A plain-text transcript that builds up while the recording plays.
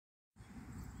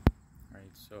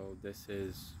So this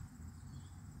is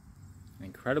an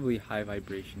incredibly high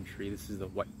vibration tree. This is the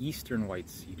Eastern White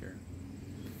Cedar.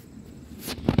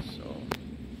 So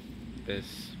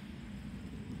this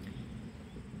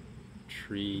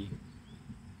tree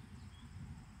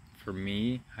for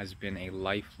me has been a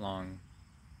lifelong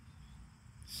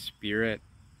spirit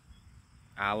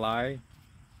ally.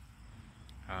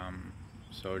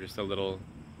 So just a little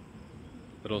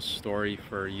story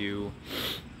for you.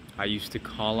 I used to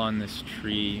call on this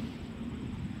tree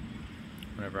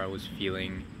whenever I was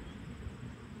feeling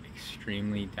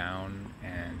extremely down,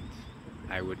 and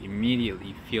I would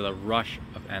immediately feel a rush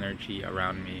of energy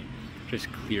around me, just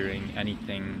clearing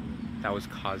anything that was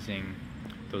causing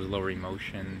those lower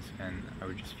emotions, and I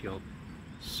would just feel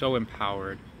so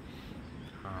empowered.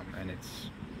 And it's,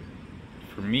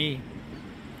 for me,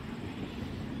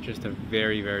 just a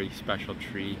very, very special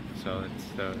tree. So it's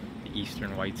the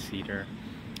Eastern White Cedar.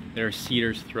 There are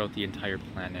cedars throughout the entire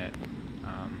planet.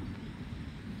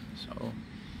 So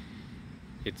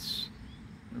it's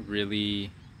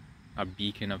really a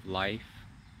beacon of life.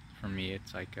 For me,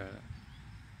 it's like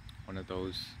one of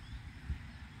those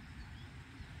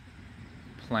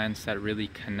plants that really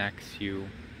connects you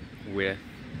with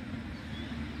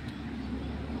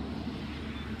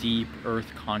deep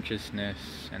earth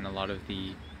consciousness and a lot of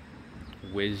the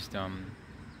wisdom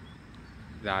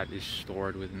that is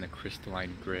stored within the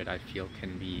crystalline grid. I feel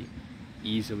can be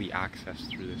easily accessed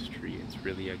through this tree. It's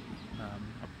really a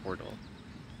portal.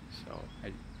 So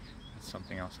that's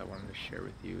something else I wanted to share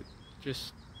with you.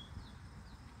 Just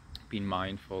being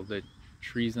mindful that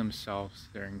trees themselves,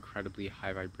 they're incredibly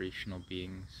high vibrational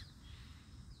beings,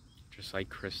 just like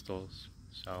crystals.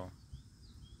 So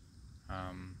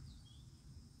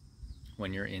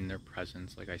when you're in their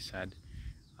presence, like I said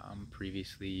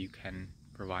previously, you can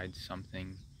provide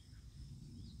something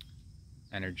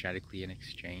energetically in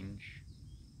exchange,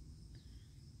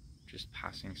 just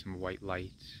passing some white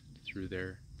light through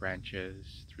their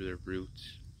branches, through their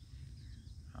roots,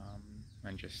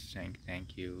 and just saying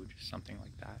thank you, just something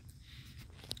like that.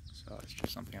 So it's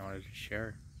just something I wanted to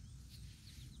share.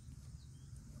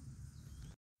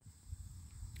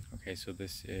 Okay, so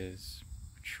this is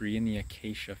a tree in the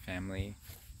acacia family,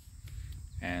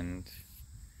 and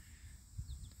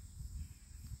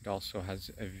it also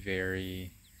has a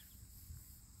very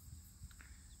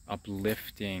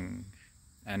uplifting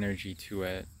energy to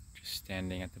it, just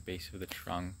standing at the base of the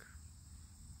trunk.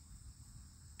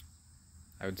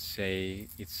 I would say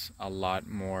it's a lot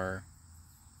more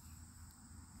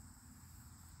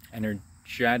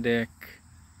energetic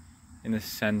in the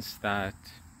sense that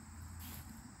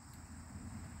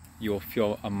you'll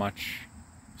feel a much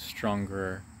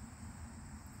stronger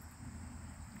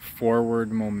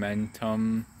forward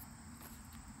momentum.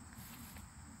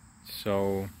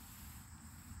 So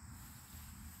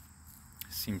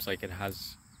it seems like it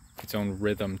has its own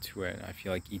rhythm to it. I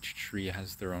feel like each tree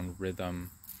has their own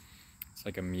rhythm. It's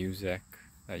like a music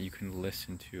that you can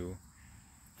listen to.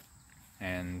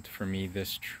 And for me,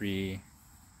 this tree,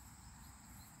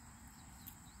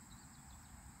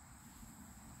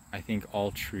 I think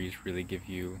all trees really give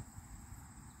you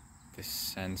this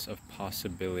sense of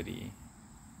possibility.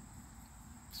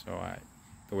 So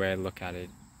the way I look at it,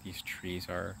 these trees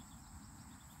are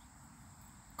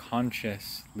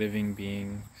conscious, living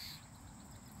beings,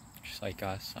 just like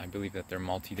us. I believe that they're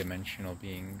multidimensional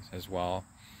beings as well.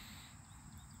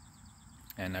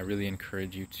 And I really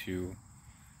encourage you to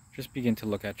just begin to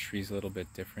look at trees a little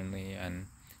bit differently and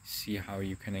see how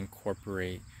you can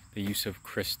incorporate the use of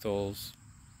crystals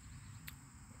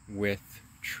with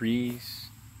trees,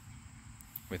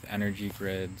 with energy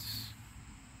grids,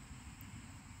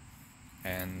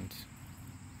 and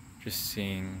just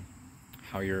seeing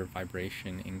how your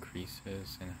vibration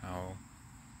increases and how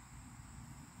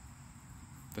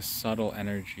the subtle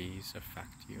energies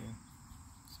affect you.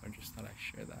 So I just thought I'd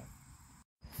share that.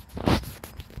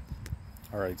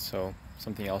 Alright, so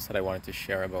something else that I wanted to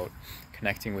share about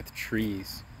connecting with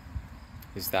trees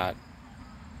is that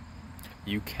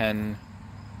you can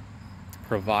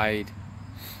provide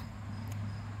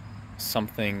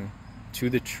something to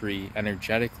the tree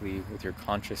energetically with your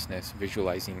consciousness,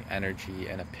 visualizing energy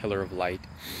and a pillar of light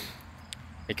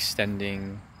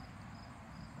extending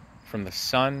from the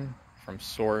sun, from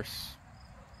source,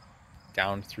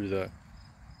 down through the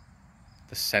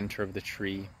center of the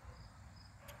tree.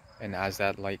 And as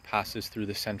that light passes through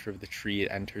the center of the tree, it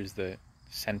enters the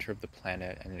center of the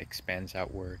planet and it expands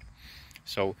outward.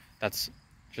 So that's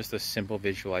just a simple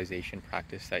visualization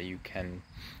practice that you can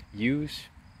use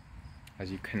as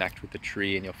you connect with the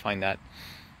tree, and you'll find that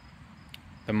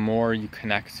the more you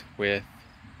connect with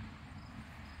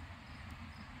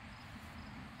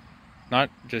not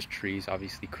just trees,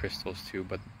 obviously crystals too,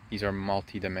 but these are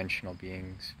multi-dimensional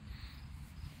beings.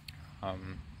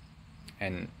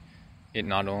 And it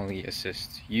not only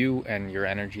assists you and your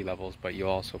energy levels, but you'll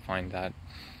also find that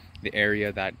the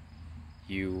area that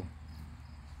you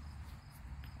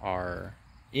are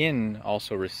in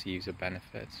also receives a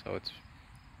benefit. So it's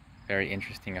very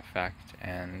interesting effect,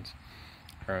 and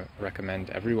I recommend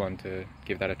everyone to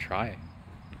give that a try.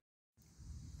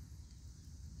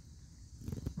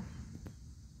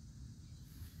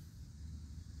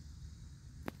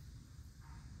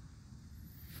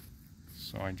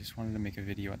 So I just wanted to make a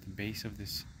video at the base of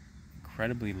this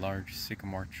incredibly large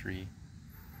sycamore tree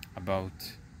about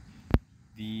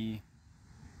the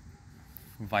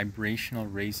vibrational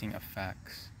raising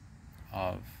effects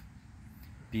of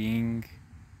being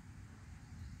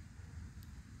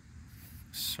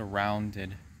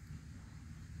surrounded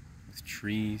with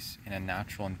trees in a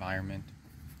natural environment.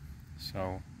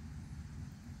 So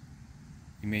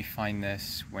you may find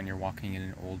this when you're walking in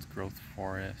an old growth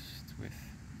forest with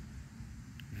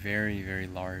very, very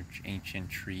large ancient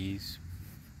trees.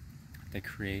 They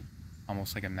create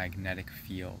almost like a magnetic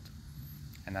field,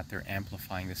 and that they're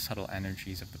amplifying the subtle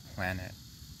energies of the planet.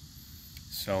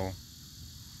 So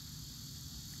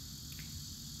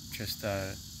just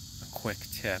a quick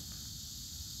tip,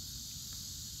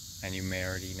 and you may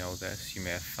already know this, you may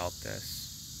have felt this.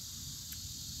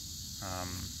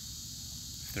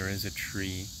 If there is a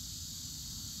tree,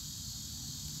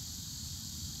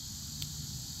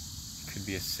 it could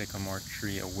be a sycamore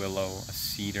tree, a willow, a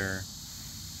cedar,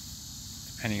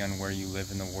 depending on where you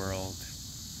live in the world.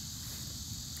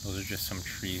 Those are just some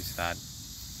trees that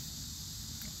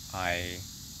I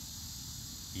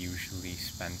usually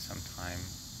spend some time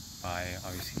by.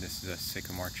 Obviously this is a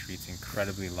sycamore tree, it's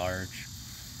incredibly large.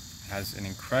 It has an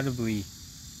incredibly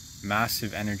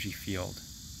massive energy field,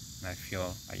 and I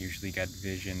usually get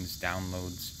visions,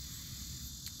 downloads.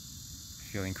 I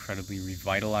feel incredibly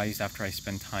revitalized after I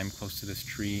spend time close to this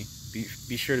tree.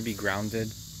 Be sure to be grounded,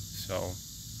 so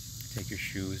take your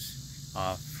shoes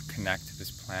off, connect to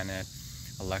this planet,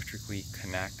 electrically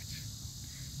connect.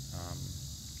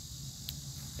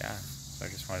 Yeah, so I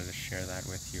just wanted to share that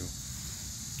with you.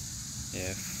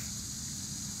 If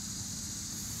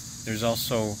there's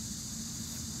also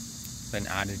an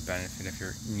added benefit if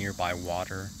you're nearby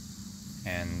water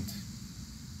and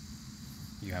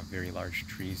you have very large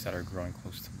trees that are growing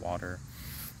close to water,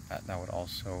 that would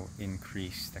also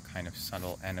increase the kind of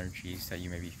subtle energies that you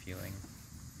may be feeling.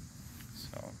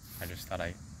 So I just thought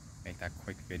I'd make that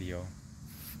quick video,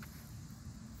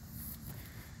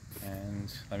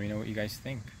 and let me know what you guys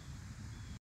think.